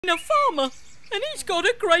A farmer, and he's got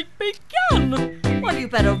a great big gun. Well, you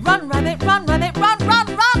better run, rabbit, run, rabbit, run,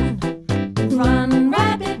 run, run! Run,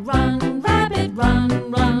 rabbit, run, rabbit, run,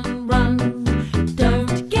 run, run.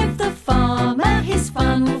 Don't give the farmer his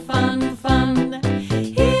fun, fun, fun.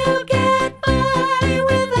 He'll get by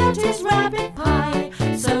without his rabbit pie.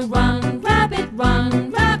 So run, rabbit, run,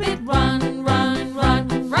 rabbit, run, run, run,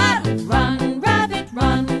 run, run, rabbit,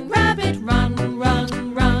 run, rabbit, run,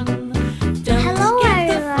 run, run. Hello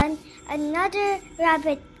everyone, another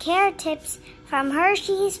rabbit care tips from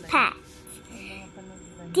Hershey's Pets.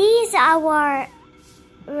 These are our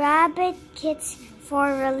rabbit kits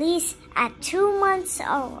for release at 2 months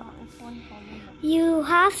old. You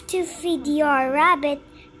have to feed your rabbit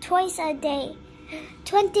twice a day.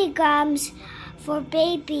 20 grams for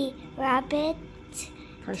baby rabbit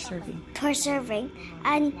per serving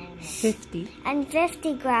and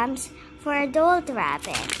 50 grams for adult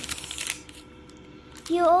rabbits.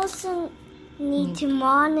 You also need to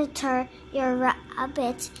monitor your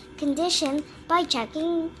rabbit's condition by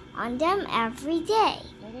checking on them every day.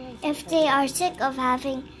 If they are sick of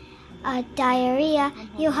having diarrhea,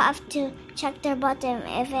 you have to check their bottom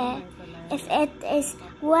if it is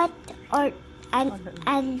wet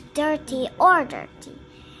and dirty or dirty.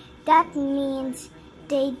 That means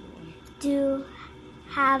they do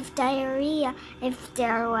have diarrhea if they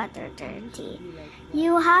are wet or dirty.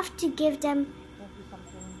 You have to give them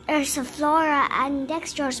Ursiflora and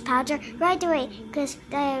dextrose powder right away because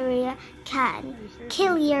diarrhea can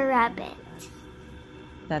kill your rabbit.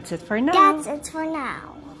 That's it for now. That's it for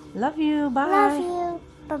now. Love you. Bye. Love you.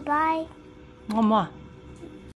 Bye-bye. Mwah.